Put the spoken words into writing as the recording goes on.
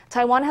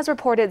Taiwan has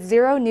reported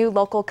 0 new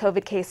local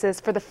COVID cases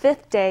for the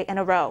 5th day in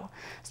a row.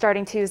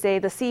 Starting Tuesday,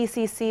 the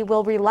CECC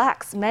will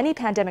relax many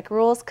pandemic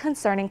rules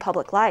concerning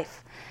public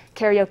life.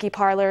 Karaoke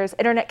parlors,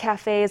 internet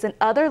cafes, and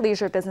other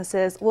leisure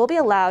businesses will be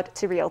allowed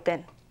to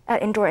reopen.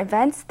 At indoor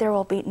events, there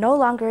will no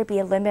longer be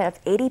a limit of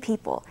 80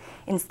 people.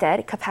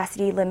 Instead,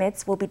 capacity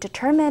limits will be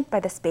determined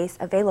by the space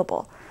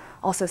available.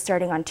 Also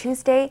starting on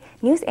Tuesday,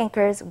 news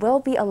anchors will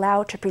be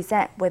allowed to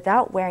present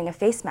without wearing a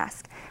face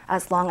mask,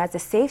 as long as a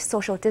safe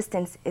social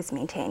distance is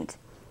maintained.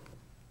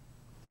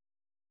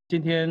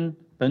 今天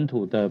本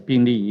土的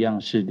病例一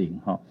样是0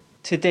哈。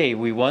 Today,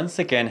 we once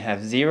again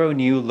have 0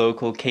 new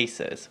local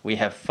cases. We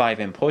have 5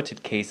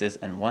 imported cases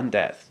and 1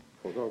 death.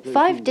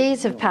 5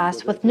 days have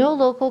passed with no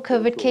local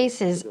COVID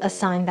cases, a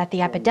sign that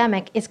the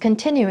epidemic is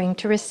continuing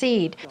to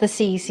recede. The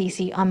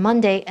CECC on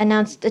Monday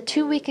announced a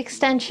 2-week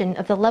extension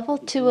of the Level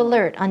 2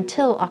 alert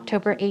until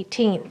October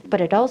 18th, but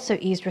it also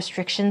eased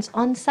restrictions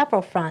on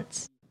several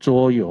fronts.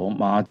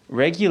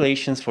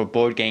 Regulations for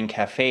board game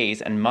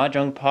cafes and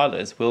mahjong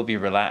parlors will be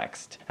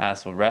relaxed.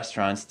 As for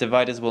restaurants,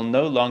 dividers will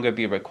no longer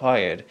be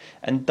required,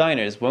 and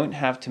diners won't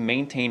have to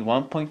maintain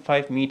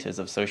 1.5 meters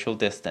of social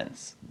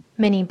distance.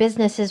 Many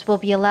businesses will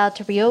be allowed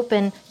to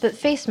reopen, but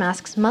face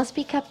masks must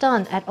be kept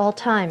on at all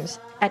times.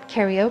 At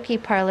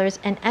karaoke parlors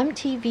and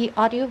MTV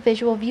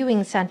audiovisual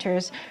viewing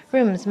centers,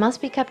 rooms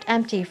must be kept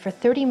empty for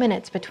 30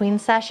 minutes between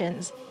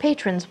sessions.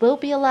 Patrons will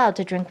be allowed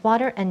to drink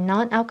water and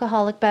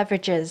non-alcoholic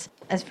beverages.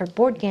 As for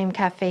board game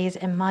cafes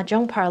and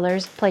mahjong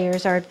parlors,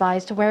 players are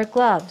advised to wear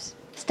gloves.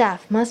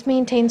 Staff must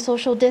maintain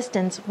social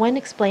distance when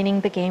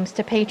explaining the games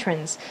to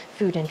patrons.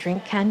 Food and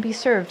drink can be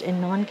served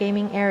in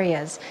non-gaming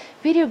areas.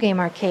 Video game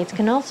arcades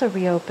can also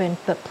reopen,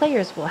 but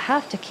players will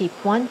have to keep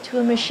one to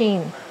a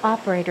machine.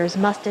 Operators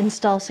must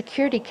install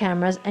security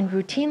cameras and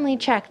routinely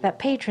check that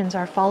patrons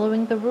are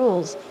following the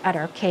rules. At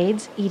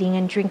arcades, eating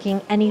and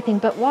drinking anything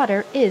but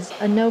water is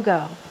a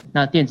no-go.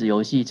 At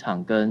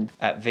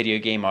video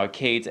game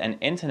arcades and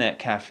internet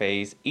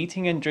cafes,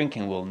 eating and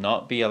drinking will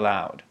not be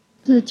allowed.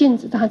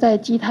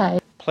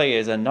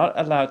 Players are not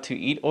allowed to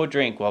eat or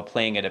drink while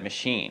playing at a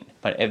machine,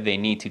 but if they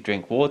need to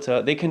drink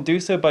water, they can do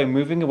so by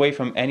moving away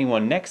from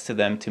anyone next to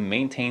them to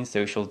maintain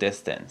social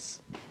distance.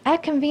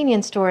 At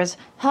convenience stores,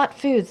 hot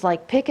foods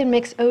like pick and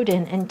mix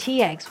Odin and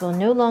tea eggs will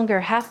no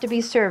longer have to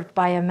be served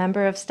by a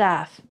member of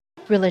staff.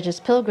 Religious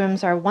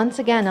pilgrims are once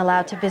again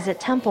allowed to visit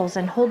temples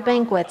and hold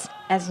banquets,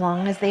 as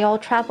long as they all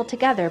travel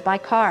together by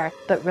car,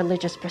 but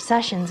religious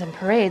processions and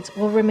parades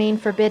will remain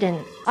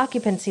forbidden.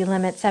 Occupancy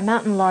limits at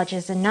mountain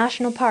lodges and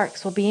national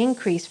parks will be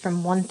increased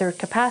from 1/3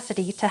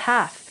 capacity to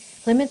half.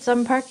 Limits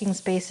on parking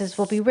spaces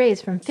will be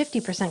raised from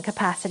 50%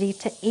 capacity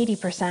to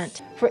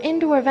 80%. For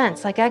indoor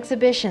events like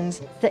exhibitions,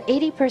 the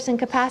 80%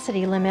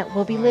 capacity limit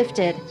will be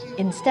lifted.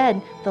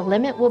 Instead, the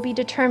limit will be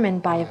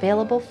determined by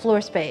available floor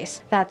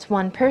space. That's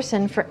 1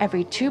 person for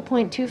every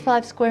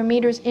 2.25 square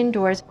meters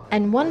indoors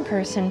and 1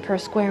 person per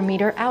square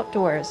meter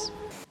outdoors.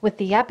 With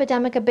the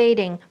epidemic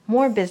abating,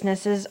 more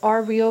businesses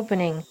are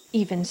reopening.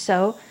 Even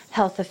so,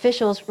 health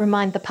officials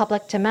remind the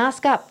public to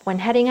mask up when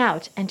heading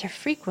out and to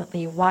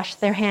frequently wash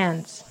their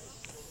hands.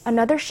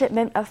 Another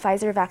shipment of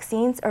Pfizer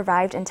vaccines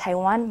arrived in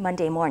Taiwan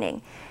Monday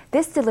morning.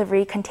 This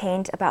delivery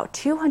contained about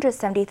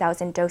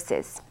 270,000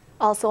 doses.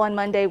 Also on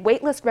Monday,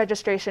 waitlist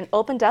registration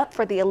opened up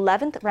for the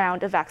 11th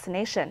round of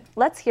vaccination.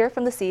 Let's hear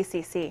from the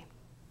CECC.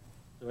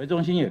 指挥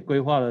中心也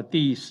规划了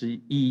第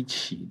11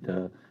期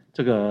的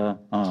这个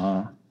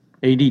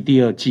AD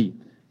第2剂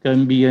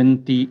跟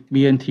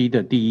BNT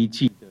的第1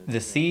剂。 The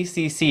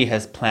CECC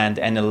has planned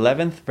an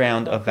 11th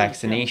round of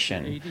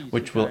vaccination,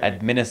 which will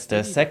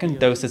administer second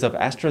doses of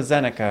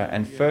AstraZeneca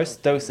and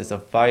first doses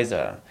of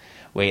Pfizer.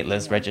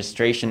 Waitlist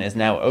registration is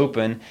now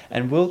open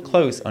and will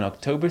close on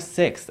October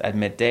 6th at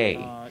midday.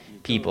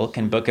 People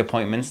can book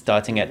appointments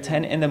starting at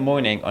 10 in the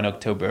morning on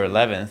October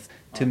 11th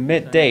to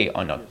midday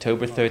on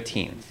October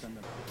 13th.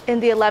 In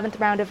the 11th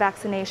round of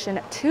vaccination,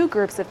 2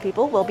 groups of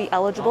people will be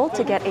eligible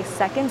to get a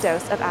second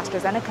dose of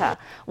AstraZeneca.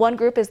 One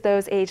group is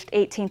those aged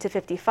 18 to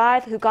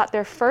 55 who got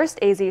their first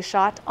AZ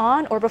shot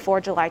on or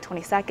before July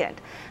 22nd.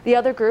 The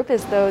other group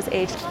is those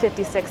aged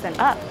 56 and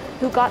up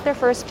who got their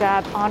first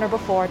jab on or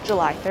before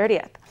July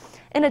 30th.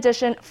 In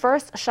addition,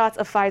 first shots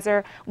of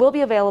Pfizer will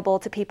be available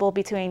to people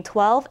between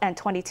 12 and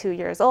 22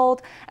 years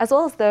old, as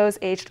well as those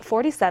aged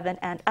 47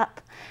 and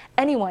up.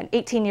 Anyone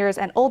 18 years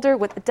and older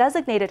with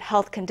designated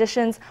health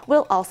conditions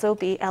will also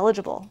be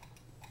eligible.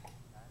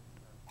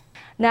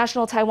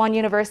 National Taiwan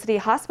University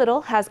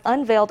Hospital has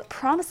unveiled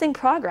promising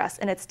progress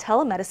in its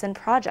telemedicine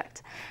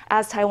project.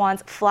 As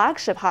Taiwan's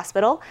flagship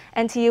hospital,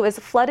 NTU is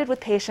flooded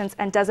with patients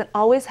and doesn't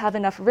always have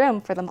enough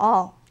room for them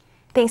all.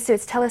 Thanks to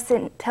its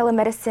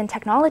telemedicine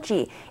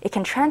technology, it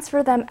can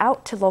transfer them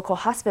out to local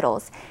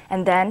hospitals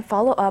and then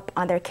follow up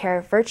on their care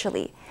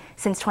virtually.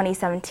 Since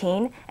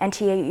 2017,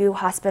 NTU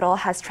Hospital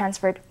has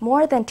transferred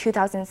more than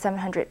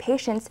 2,700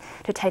 patients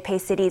to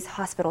Taipei City's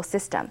hospital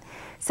system.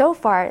 So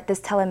far,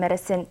 this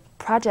telemedicine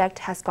project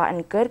has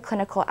gotten good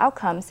clinical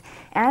outcomes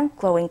and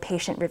glowing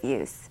patient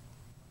reviews.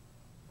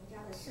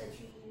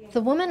 The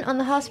woman on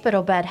the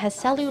hospital bed has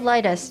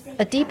cellulitis,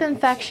 a deep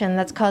infection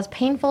that's caused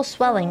painful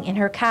swelling in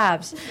her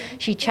calves.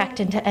 She checked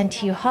into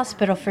NTU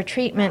Hospital for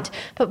treatment,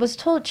 but was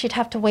told she'd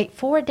have to wait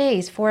 4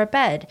 days for a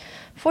bed.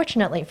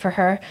 Fortunately for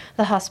her,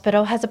 the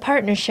hospital has a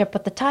partnership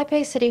with the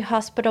Taipei City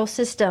Hospital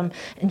system,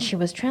 and she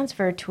was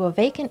transferred to a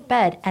vacant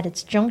bed at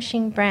its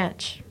Zhongxing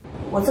branch.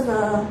 我这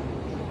个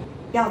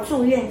要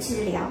住院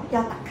治疗，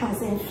要打抗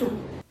生素。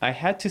 I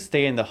had to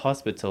stay in the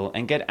hospital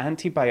and get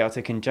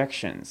antibiotic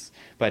injections,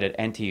 but at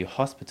NTU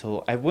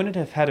Hospital, I wouldn't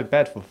have had a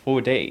bed for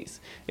 4 days.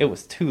 It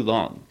was too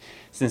long.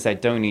 Since I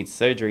don't need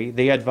surgery,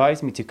 they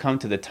advised me to come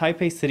to the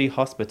Taipei City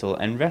Hospital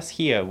and rest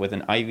here with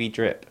an IV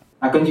drip.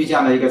 那根据这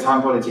样的一个超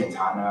音波的检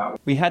查呢，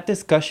 We had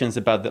discussions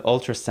about the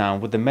ultrasound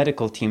with the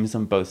medical teams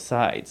on both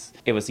sides.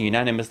 It was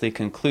unanimously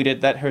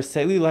concluded that her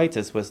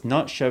cellulitis was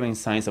not showing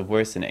signs of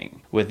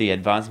worsening. With the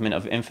advancement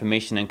of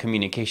information and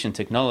communication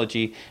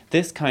technology,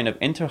 this kind of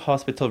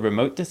inter-hospital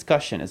remote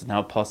discussion is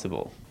now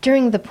possible.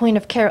 During the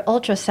point-of-care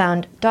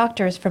ultrasound,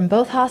 doctors from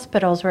both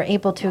hospitals were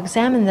able to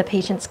examine the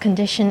patient's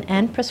condition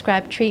and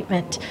prescribe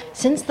treatment.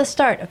 Since the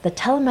start of the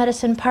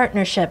telemedicine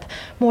partnership,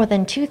 more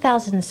than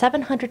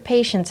 2,700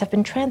 patients have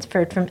been transferred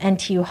from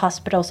NTU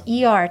Hospital's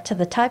ER to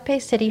the Taipei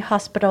City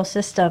Hospital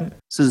system.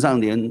 事实上，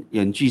连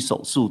远距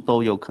手术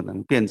都有可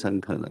能变成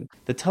可能。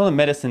 The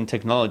telemedicine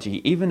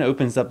technology even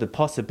opens up the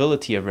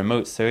possibility of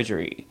remote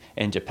surgery.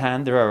 In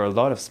Japan, there are a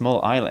lot of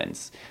small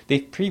islands.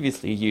 They've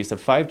previously used a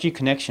 5G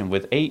connection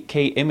with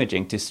 8K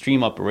imaging to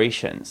stream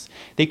operations.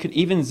 They could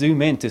even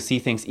zoom in to see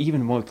things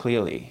even more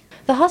clearly.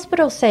 The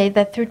hospitals say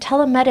that through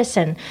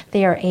telemedicine,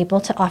 they are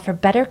able to offer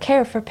better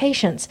care for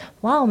patients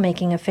while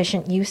making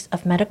efficient use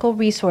of medical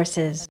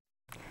resources.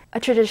 A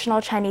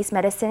traditional Chinese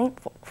medicine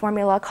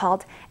formula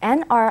called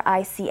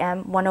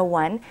NRICM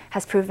 101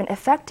 has proven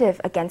effective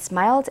against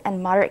mild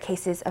and moderate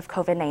cases of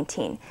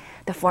COVID-19.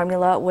 The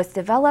formula was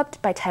developed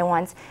by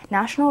Taiwan's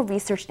National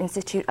Research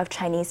Institute of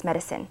Chinese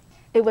Medicine.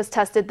 It was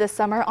tested this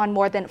summer on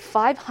more than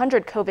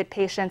 500 COVID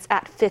patients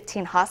at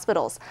 15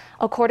 hospitals.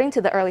 According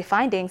to the early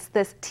findings,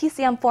 this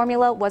TCM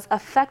formula was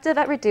effective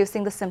at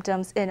reducing the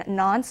symptoms in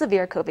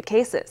non-severe COVID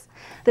cases.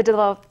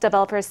 The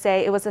developers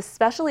say it was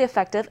especially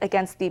effective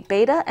against the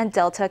Beta and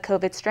Delta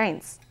COVID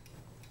strains.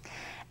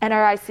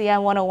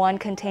 NRICM 101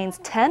 contains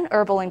 10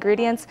 herbal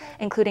ingredients,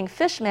 including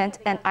fish mint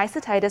and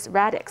Isotitus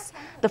radix.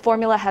 The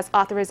formula has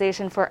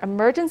authorization for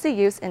emergency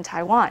use in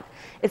Taiwan.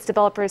 Its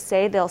developers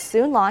say they'll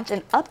soon launch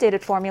an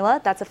updated formula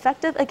that's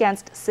effective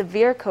against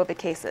severe COVID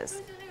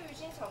cases.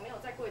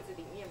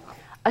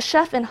 A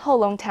chef in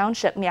Holong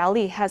Township,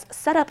 Miaoli, has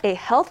set up a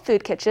health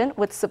food kitchen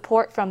with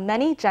support from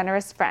many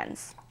generous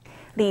friends.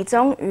 Li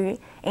Zhongyu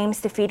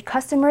aims to feed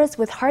customers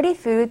with hearty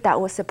food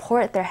that will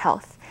support their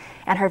health.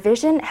 And her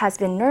vision has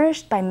been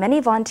nourished by many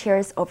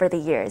volunteers over the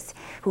years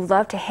who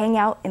love to hang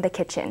out in the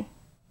kitchen.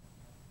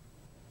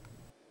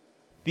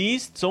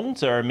 These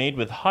zongzi are made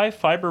with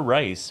high-fiber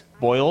rice,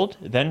 boiled,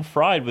 then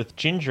fried with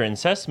ginger and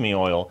sesame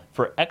oil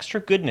for extra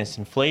goodness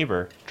and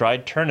flavor.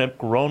 Dried turnip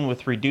grown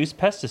with reduced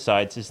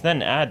pesticides is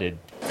then added.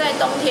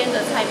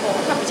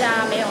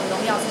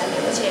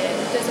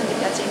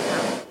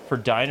 For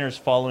diners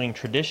following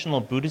traditional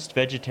Buddhist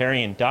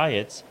vegetarian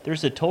diets,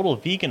 there's a total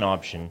vegan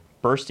option,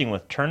 bursting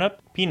with turnip,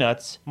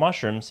 peanuts,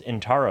 mushrooms,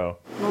 and taro.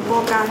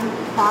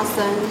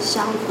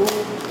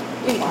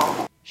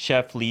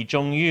 Chef Li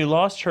Zhongyu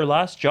lost her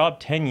last job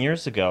 10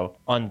 years ago.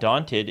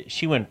 Undaunted,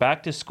 she went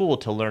back to school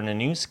to learn a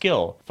new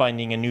skill,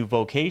 finding a new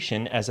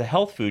vocation as a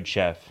health food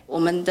chef.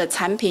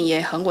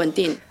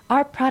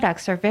 Our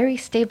products are very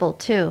stable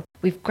too.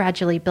 We've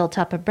gradually built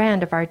up a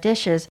brand of our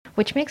dishes,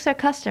 which makes our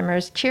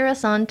customers cheer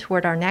us on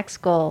toward our next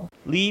goal.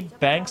 Li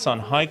banks on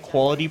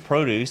high-quality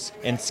produce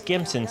and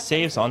skimps and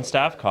saves on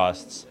staff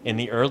costs. In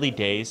the early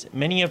days,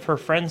 many of her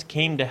friends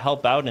came to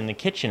help out in the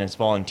kitchen as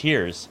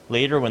volunteers.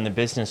 Later, when the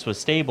business was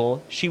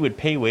stable, she would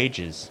pay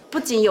wages.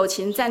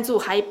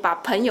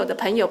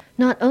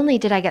 Not only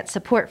did I get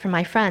support from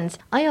my friends,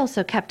 I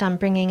also kept on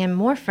bringing in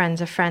more friends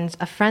of friends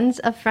of friends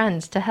of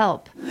friends to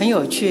help.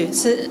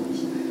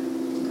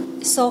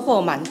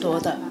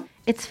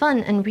 It's fun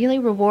and really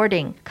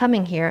rewarding.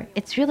 Coming here,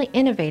 it's really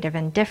innovative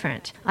and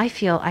different. I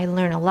feel I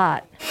learn a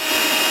lot.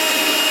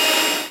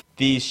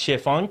 These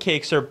chiffon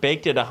cakes are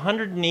baked at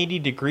 180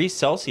 degrees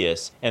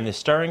Celsius, and the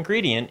star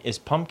ingredient is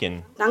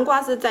pumpkin.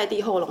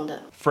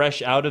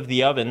 Fresh out of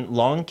the oven,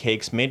 long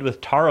cakes made with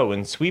taro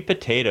and sweet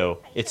potato.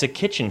 It's a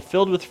kitchen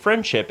filled with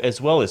friendship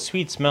as well as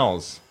sweet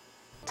smells.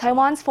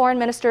 Taiwan's foreign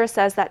minister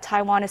says that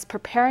Taiwan is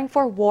preparing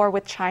for war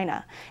with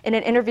China. In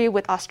an interview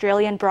with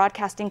Australian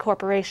Broadcasting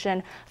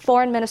Corporation,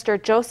 Foreign Minister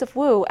Joseph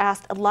Wu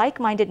asked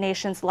like-minded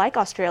nations like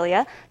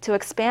Australia to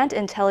expand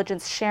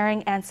intelligence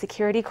sharing and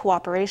security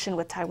cooperation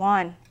with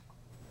Taiwan.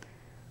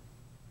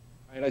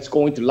 China is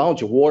going to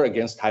launch a war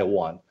against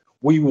Taiwan.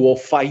 We will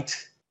fight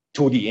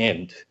to the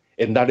end.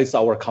 And that is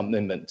our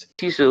commitment.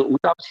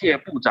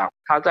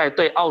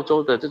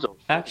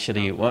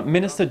 Actually, what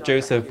Minister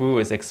Joseph Wu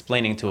is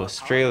explaining to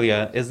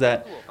Australia is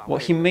that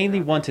what he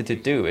mainly wanted to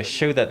do is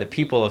show that the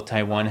people of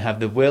Taiwan have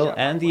the will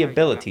and the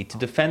ability to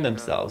defend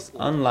themselves,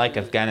 unlike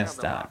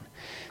Afghanistan.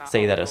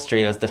 say that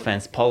Australia's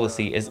defense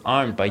policy is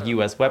armed by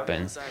US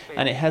weapons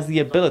and it has the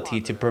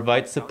ability to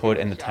provide support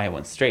in the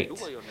Taiwan Strait.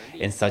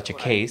 In such a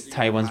case,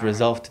 Taiwan's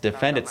resolve to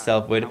defend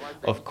itself would,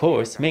 of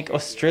course, make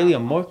Australia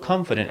more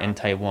confident in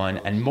Taiwan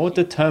and more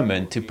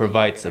determined to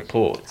provide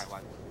support.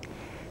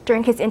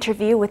 During his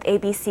interview with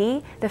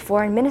ABC, the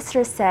foreign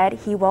minister said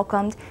he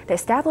welcomed the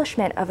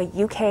establishment of a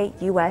UK,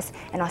 US,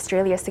 and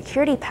Australia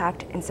security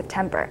pact in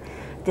September.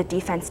 The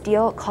defense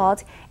deal,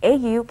 called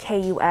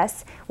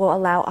AUKUS, will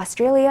allow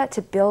Australia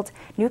to build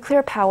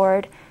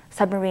nuclear-powered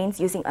submarines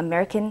using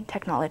American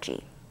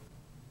technology.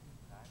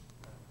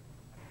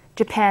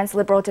 Japan's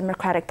Liberal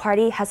Democratic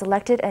Party has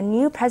elected a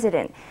new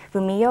president,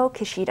 Fumio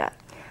Kishida.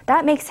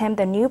 That makes him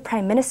the new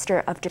Prime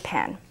Minister of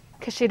Japan.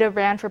 Kishida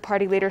ran for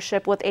party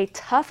leadership with a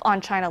tough on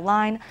China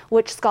line,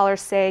 which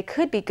scholars say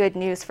could be good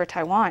news for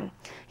Taiwan.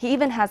 He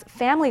even has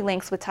family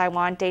links with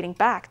Taiwan dating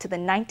back to the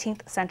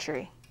 19th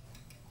century.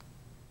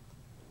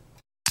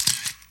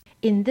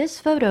 In this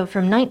photo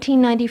from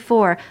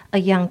 1994, a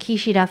young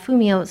Kishida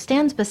Fumio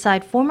stands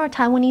beside former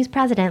Taiwanese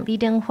President Lee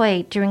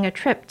Teng-hui during a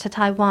trip to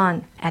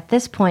Taiwan. At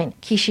this point,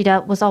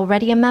 Kishida was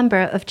already a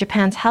member of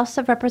Japan's House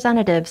of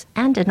Representatives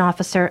and an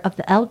officer of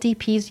the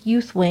LDP's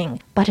youth wing,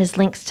 but his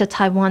links to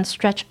Taiwan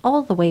stretch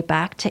all the way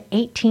back to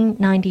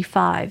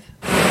 1895.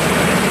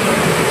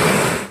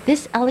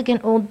 This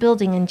elegant old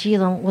building in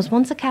Keelung was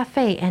once a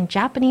cafe and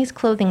Japanese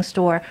clothing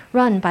store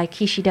run by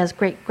Kishida's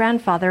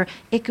great-grandfather,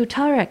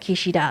 Ikutara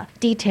Kishida.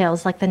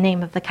 Details like the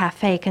name of the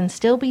cafe can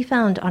still be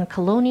found on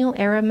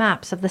colonial-era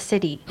maps of the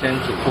city.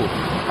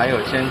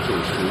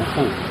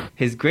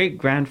 His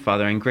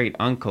great-grandfather and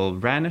great-uncle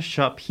ran a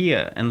shop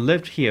here and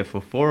lived here for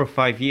 4 or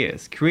 5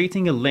 years,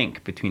 creating a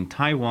link between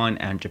Taiwan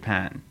and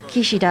Japan.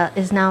 Kishida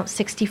is now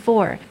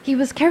 64. He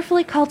was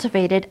carefully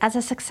cultivated as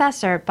a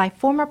successor by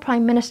former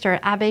Prime Minister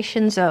Abe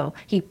Shinzo.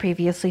 He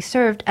previously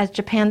served as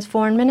Japan's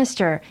foreign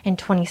minister. In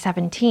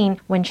 2017,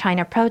 when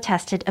China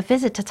protested a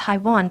visit to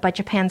Taiwan by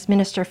Japan's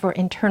Minister for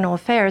Internal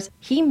Affairs,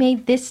 he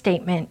made this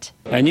statement.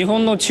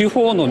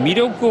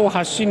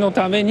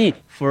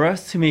 For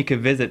us to make a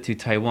visit to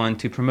Taiwan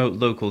to promote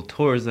local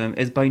tourism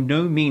is by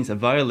no means a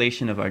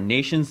violation of our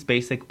nation's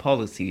basic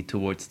policy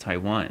towards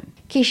Taiwan.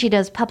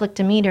 Kishida's public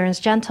demeanor is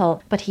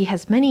gentle, but he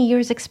has many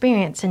years'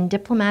 experience in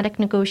diplomatic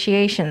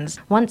negotiations.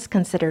 Once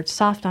considered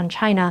soft on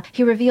China,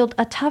 he revealed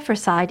a tougher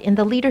side in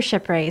the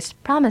leadership race,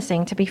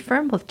 promising to be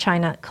firm with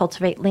China,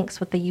 cultivate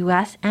links with the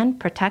U.S., and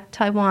protect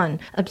Taiwan.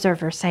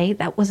 Observers say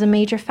that was a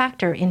major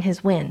factor in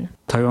his win.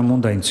 All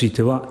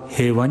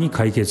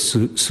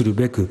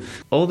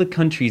the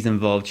countries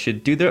involved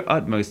should do their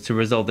utmost to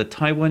resolve the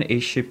Taiwan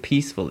issue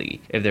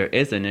peacefully. If there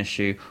is an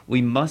issue,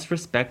 we must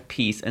respect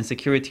peace and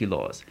security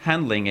laws,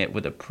 handling it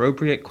with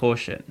appropriate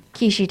caution.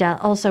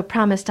 Kishida also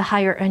promised to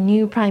hire a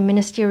new prime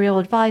ministerial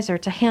advisor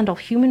to handle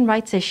human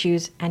rights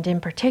issues, and in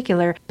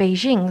particular,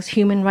 Beijing's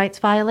human rights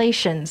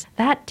violations.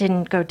 That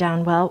didn't go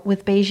down well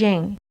with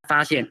Beijing.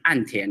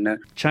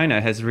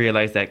 China has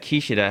realized that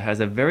Kishida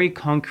has a very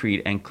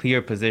concrete and clear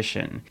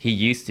position. He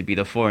used to be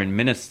the foreign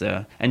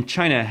minister, and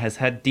China has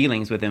had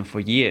dealings with him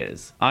for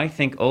years. I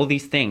think all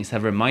these things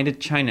have reminded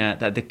China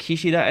that the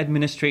Kishida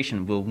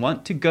administration will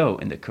want to go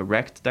in the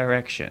correct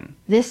direction.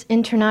 This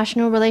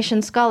international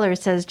relations scholar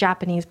says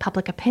Japanese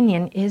public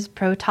opinion is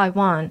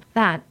pro-Taiwan.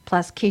 That,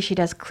 plus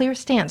Kishida's clear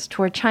stance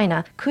toward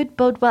China, could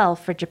bode well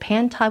for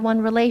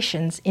Japan-Taiwan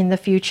relations in the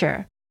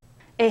future.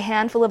 A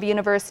handful of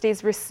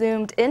universities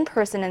resumed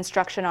in-person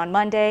instruction on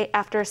Monday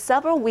after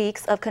several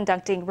weeks of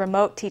conducting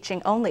remote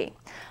teaching only.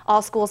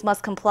 All schools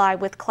must comply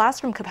with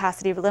classroom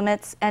capacity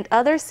limits and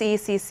other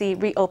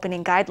CECC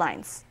reopening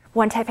guidelines.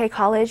 One Taipei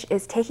college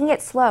is taking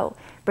it slow,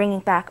 bringing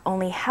back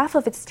only half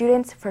of its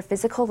students for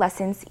physical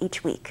lessons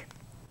each week.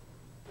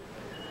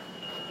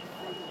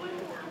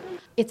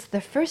 It's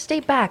the first day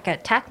back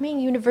at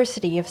Takming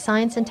University of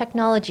Science and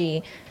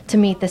Technology. To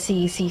meet the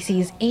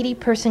CECC's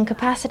 80-person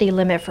capacity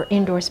limit for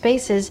indoor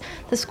spaces,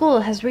 the school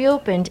has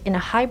reopened in a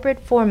hybrid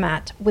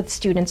format, with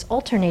students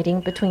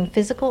alternating between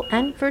physical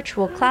and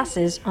virtual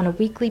classes on a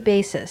weekly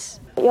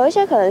basis.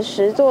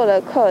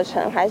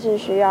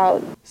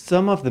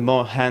 Some of the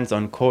more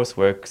hands-on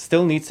coursework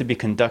still needs to be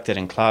conducted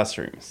in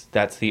classrooms.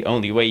 That's the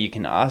only way you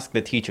can ask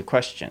the teacher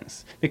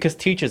questions, because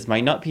teachers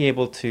might not be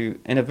able to,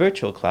 in a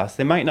virtual class,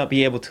 they might not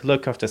be able to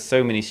look after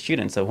so many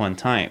students at one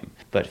time.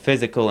 But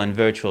physical and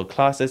virtual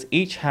classes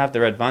each have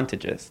their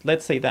advantages,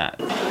 let's say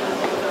that.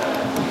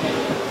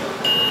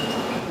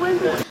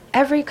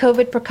 Every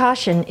COVID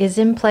precaution is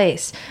in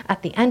place.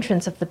 At the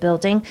entrance of the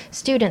building,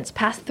 students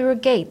pass through a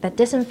gate that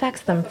disinfects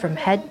them from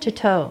head to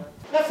toe.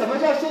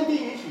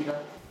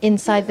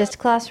 Inside this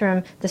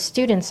classroom, the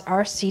students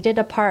are seated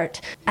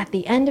apart. At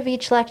the end of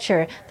each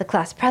lecture, the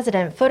class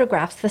president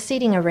photographs the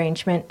seating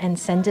arrangement and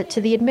sends it to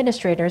the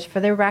administrators for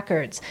their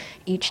records.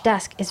 Each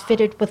desk is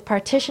fitted with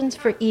partitions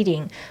for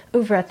eating.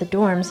 Over at the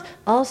dorms,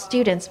 all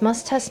students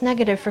must test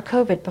negative for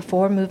COVID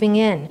before moving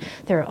in.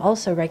 There are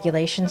also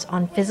regulations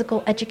on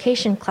physical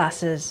education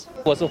classes.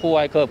 If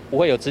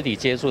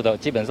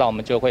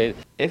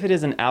it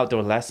is an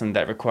outdoor lesson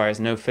that requires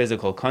no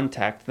physical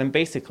contact, then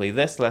basically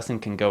this lesson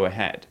can go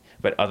ahead.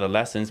 but other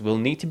lessons will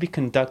need to be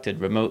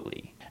conducted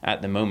remotely.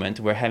 At the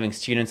moment, we're having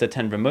students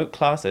attend remote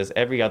classes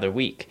every other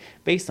week,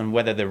 based on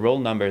whether the roll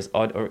number is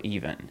odd or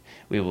even.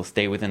 We will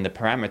stay within the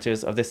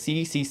parameters of the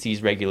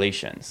CECC's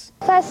regulations.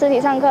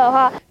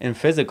 In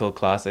physical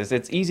classes,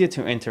 it's easier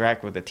to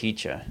interact with the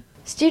teacher.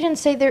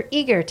 Students say they're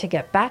eager to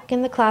get back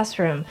in the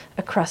classroom.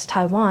 Across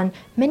Taiwan,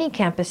 many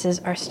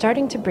campuses are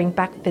starting to bring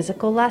back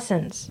physical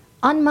lessons.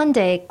 On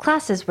Monday,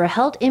 classes were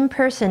held in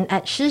person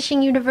at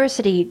Shixing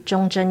University,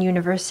 Zhongzhen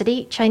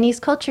University, Chinese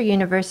Culture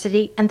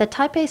University, and the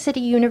Taipei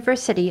City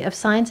University of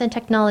Science and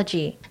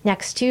Technology.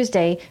 Next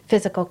Tuesday,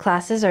 physical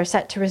classes are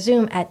set to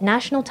resume at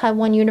National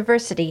Taiwan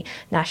University,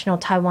 National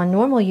Taiwan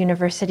Normal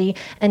University,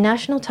 and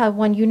National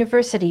Taiwan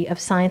University of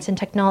Science and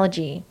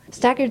Technology.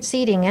 Staggered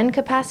seating and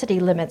capacity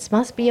limits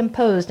must be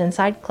imposed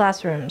inside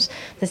classrooms.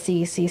 The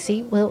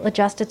CECC will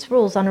adjust its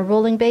rules on a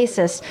rolling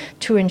basis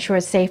to ensure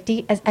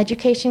safety as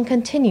education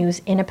continues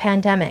in a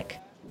pandemic.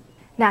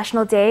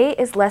 National Day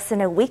is less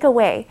than a week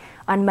away.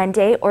 On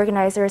Monday,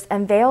 organizers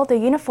unveiled the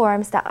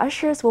uniforms that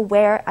ushers will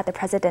wear at the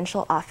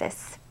presidential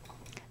office.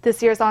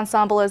 This year's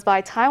ensemble is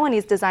by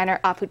Taiwanese designer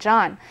Apu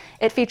Zhan.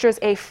 It features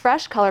a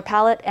fresh color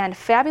palette and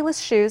fabulous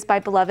shoes by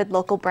beloved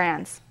local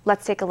brands.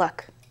 Let's take a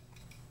look.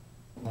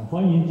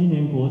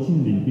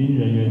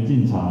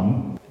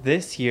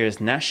 This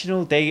year's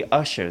National Day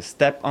ushers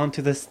step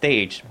onto the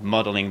stage,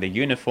 modeling the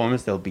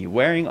uniforms they'll be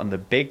wearing on the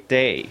big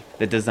day.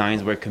 The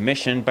designs were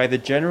commissioned by the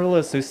General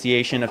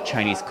Association of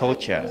Chinese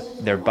Culture.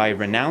 They're by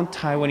renowned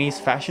Taiwanese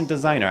fashion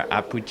designer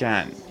Apu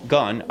Zhan.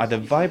 Gone are the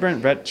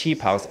vibrant red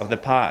cheapaos of the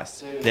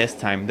past. This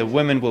time, the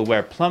women will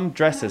wear plum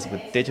dresses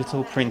with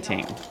digital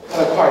printing.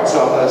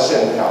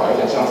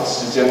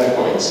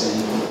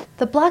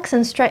 The blacks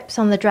and stripes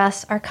on the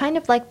dress are kind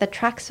of like the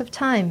tracks of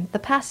time, the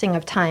passing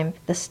of time,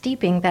 the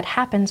steeping that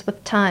happens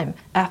with time.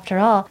 After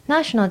all,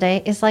 National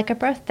Day is like a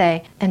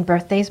birthday, and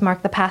birthdays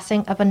mark the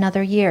passing of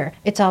another year.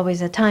 It's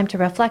always a time to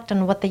reflect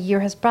on what the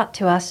year has brought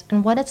to us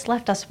and what it's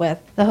left us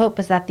with. The hope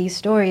is that these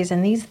stories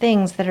and these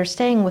things that are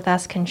staying with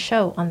us can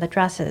show on the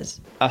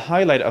dresses. A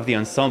highlight of the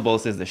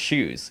ensembles is the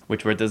shoes,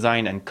 which were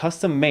designed and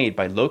custom-made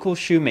by local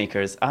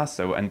shoemakers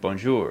Aso and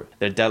Bonjour.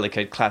 Their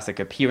delicate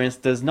classic appearance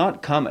does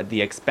not come at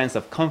the expense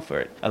of comfort,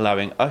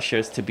 allowing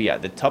ushers to be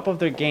at the top of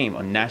their game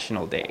on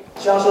National Day.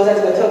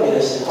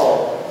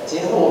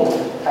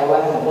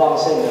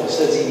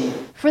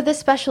 For this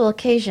special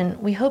occasion,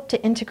 we hope to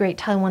integrate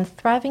Taiwan's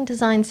thriving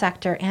design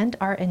sector and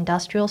our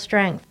industrial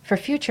strength. For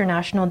future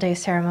National Day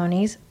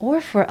ceremonies,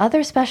 or for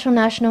other special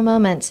national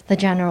moments, the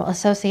General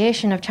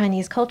Association of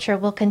Chinese Culture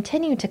will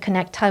continue to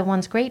connect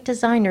Taiwan's great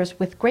designers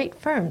with great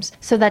firms,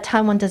 so that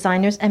Taiwan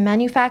designers and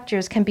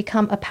manufacturers can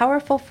become a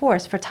powerful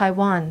force for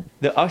Taiwan.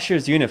 The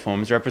ushers'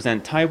 uniforms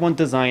represent Taiwan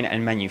design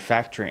and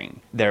manufacturing.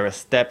 They're a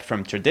step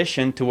from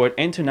tradition toward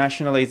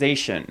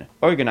internationalization.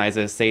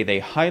 Organizers say they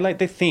highlight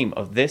the theme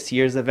of this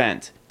year's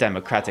event: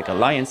 democratic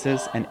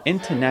alliances and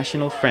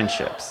international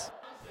friendships.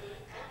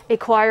 A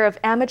choir of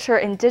amateur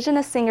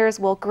indigenous singers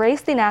will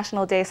grace the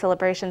National Day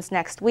celebrations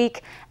next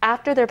week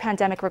after their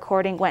pandemic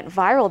recording went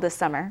viral this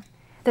summer.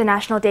 The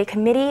National Day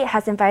Committee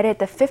has invited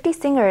the 50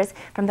 singers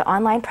from the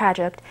online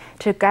project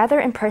to gather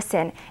in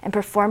person and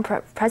perform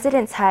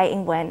President Tsai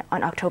Ing-wen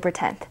on October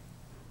 10th.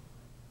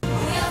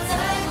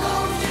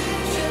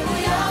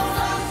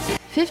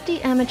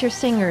 50 amateur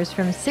singers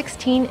from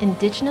 16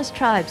 indigenous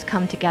tribes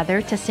come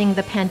together to sing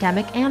the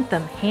pandemic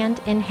anthem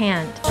hand in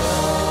hand.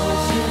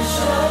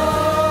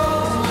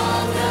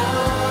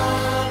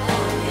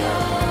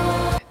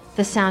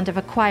 The sound of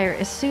a choir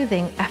is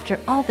soothing after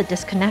all the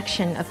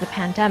disconnection of the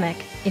pandemic.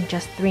 In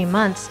just 3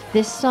 months,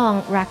 this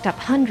song racked up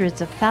hundreds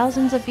of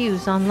thousands of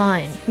views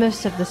online.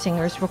 Most of the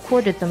singers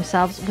recorded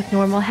themselves with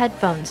normal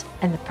headphones,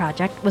 and the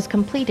project was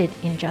completed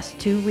in just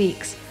 2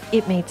 weeks.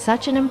 It made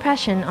such an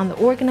impression on the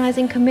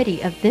organizing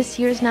committee of this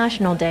year's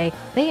National Day,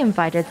 they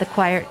invited the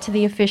choir to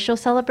the official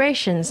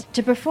celebrations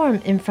to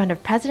perform in front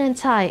of President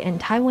Tsai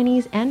and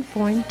Taiwanese and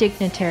foreign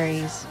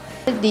dignitaries.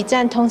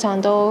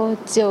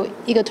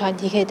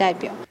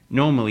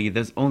 Normally,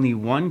 there's only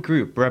one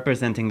group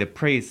representing the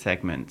praise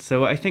segment,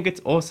 so I think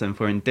it's awesome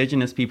for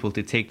indigenous people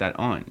to take that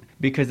on,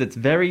 because it's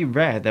very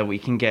rare that we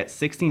can get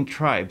 16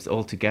 tribes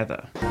all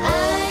together.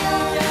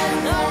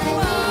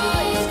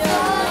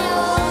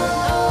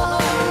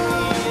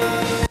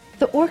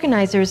 The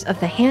organizers of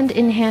the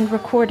hand-in-hand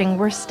recording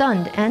were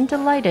stunned and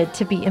delighted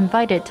to be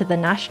invited to the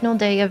National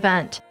Day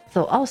event.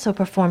 They'll also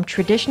perform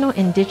traditional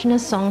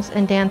indigenous songs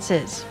and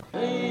dances.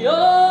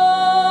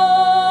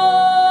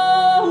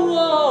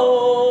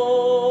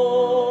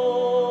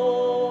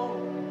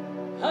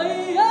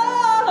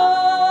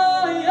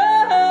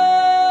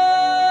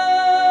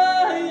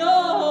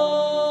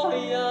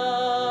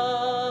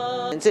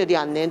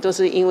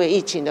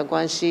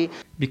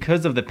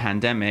 Because of the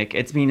pandemic,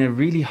 it's been a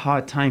really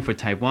hard time for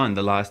Taiwan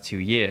the last 2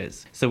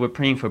 years. So we're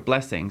praying for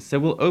blessings, so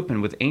we'll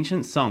open with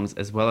ancient songs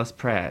as well as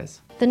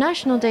prayers. The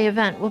National Day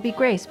event will be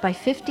graced by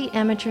 50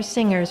 amateur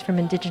singers from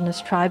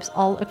indigenous tribes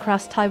all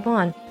across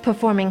Taiwan,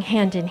 performing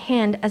hand in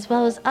hand as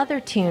well as other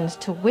tunes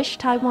to wish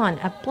Taiwan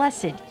a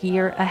blessed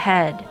year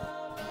ahead.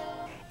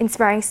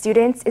 Inspiring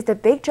students is the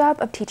big job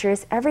of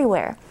teachers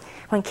everywhere.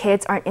 When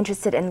kids aren't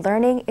interested in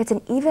learning, it's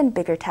an even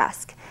bigger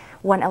task.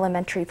 One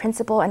elementary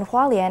principal in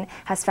Hualien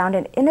has found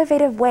an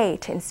innovative way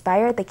to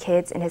inspire the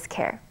kids in his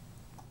care.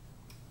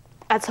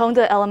 At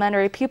Chongde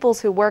Elementary,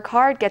 pupils who work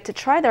hard get to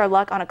try their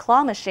luck on a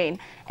claw machine,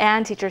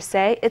 and teachers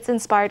say it's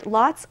inspired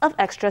lots of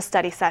extra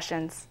study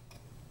sessions.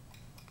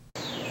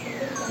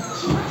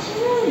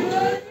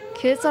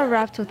 Kids are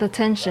wrapped with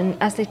attention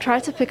as they try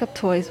to pick up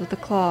toys with the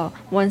claw.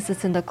 Once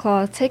it's in the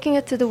claw, taking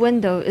it to the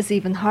window is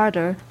even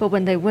harder, but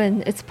when they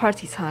win, it's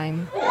party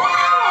time.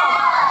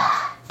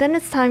 Then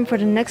it's time for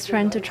the next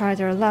friend to try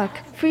their luck.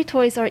 Free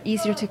toys are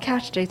easier to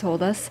catch, they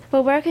told us.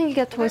 But where can you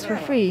get toys for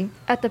free?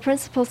 At the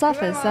principal's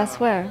office, that's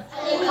where.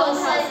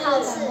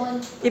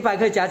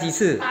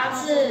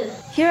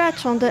 Here at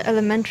Chongde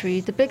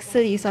Elementary, the big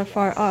cities are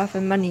far off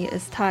and money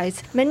is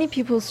tight. Many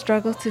pupils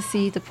struggle to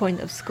see the point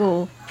of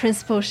school.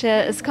 Principal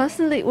Xie is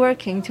constantly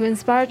working to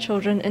inspire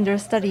children in their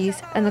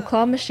studies, and the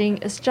claw machine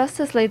is just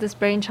his latest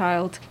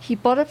brainchild. He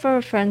bought it for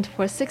a friend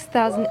for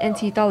 6,000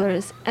 NT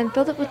dollars and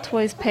filled it with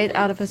toys paid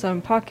out of his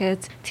own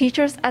pocket.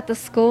 Teachers at the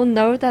school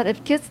know that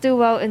if kids do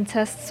well in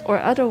tests or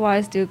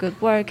otherwise do good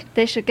work,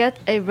 they should get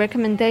a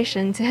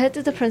recommendation to head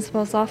to the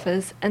principal's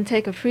office and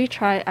take a free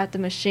try at the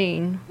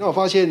machine.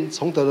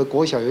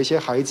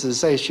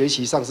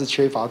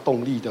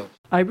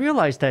 I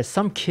realized that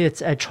some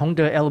kids at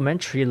Chongde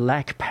Elementary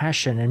lack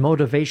passion and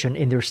motivation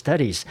in their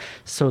studies.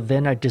 So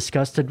then I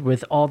discussed it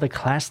with all the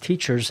class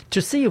teachers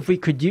to see if we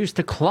could use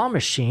the claw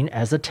machine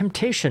as a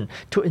temptation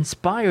to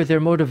inspire their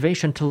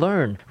motivation to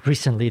learn.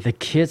 Recently, the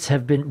kids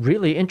have been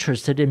really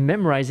interested in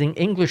memorizing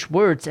English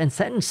words and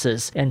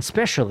sentences, and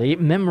especially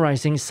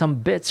memorizing some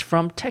bits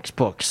from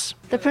textbooks.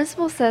 The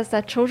principal says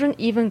that children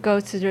even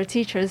go to their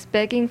teachers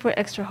begging for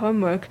extra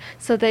homework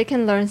so they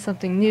can learn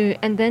something new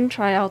and then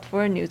try out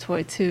for a new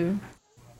toy too.